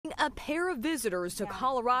A pair of visitors to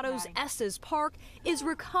Colorado's Estes Park is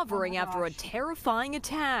recovering after a terrifying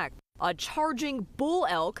attack. A charging bull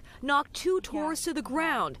elk knocked two tourists to the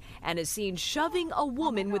ground and is seen shoving a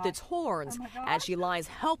woman with its horns as she lies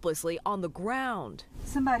helplessly on the ground.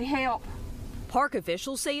 Somebody help. Park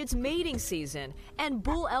officials say it's mating season and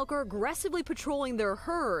bull elk are aggressively patrolling their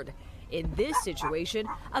herd. In this situation,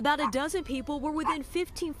 about a dozen people were within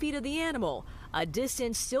 15 feet of the animal, a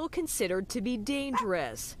distance still considered to be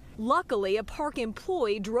dangerous. Luckily, a park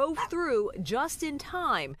employee drove through just in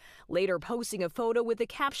time, later posting a photo with the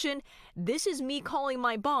caption, "This is me calling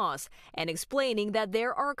my boss," and explaining that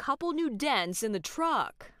there are a couple new dents in the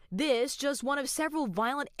truck. This just one of several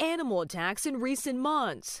violent animal attacks in recent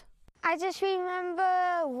months. I just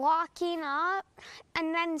remember walking up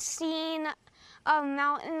and then seeing a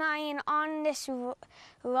mountain lion on this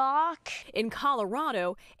rock. In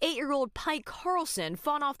Colorado, 8-year-old Pike Carlson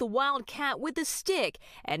fought off the wild cat with a stick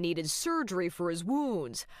and needed surgery for his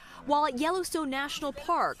wounds. While at Yellowstone National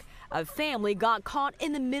Park, a family got caught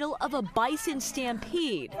in the middle of a bison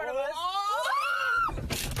stampede.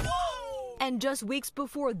 And just weeks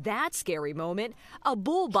before that scary moment, a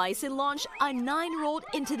bull bison launched a 9-year-old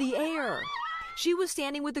into the air. She was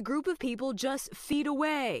standing with a group of people just feet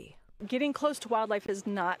away. Getting close to wildlife is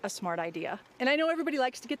not a smart idea. And I know everybody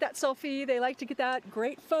likes to get that selfie, they like to get that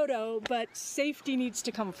great photo, but safety needs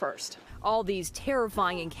to come first. All these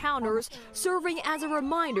terrifying encounters serving as a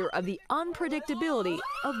reminder of the unpredictability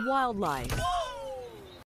of wildlife.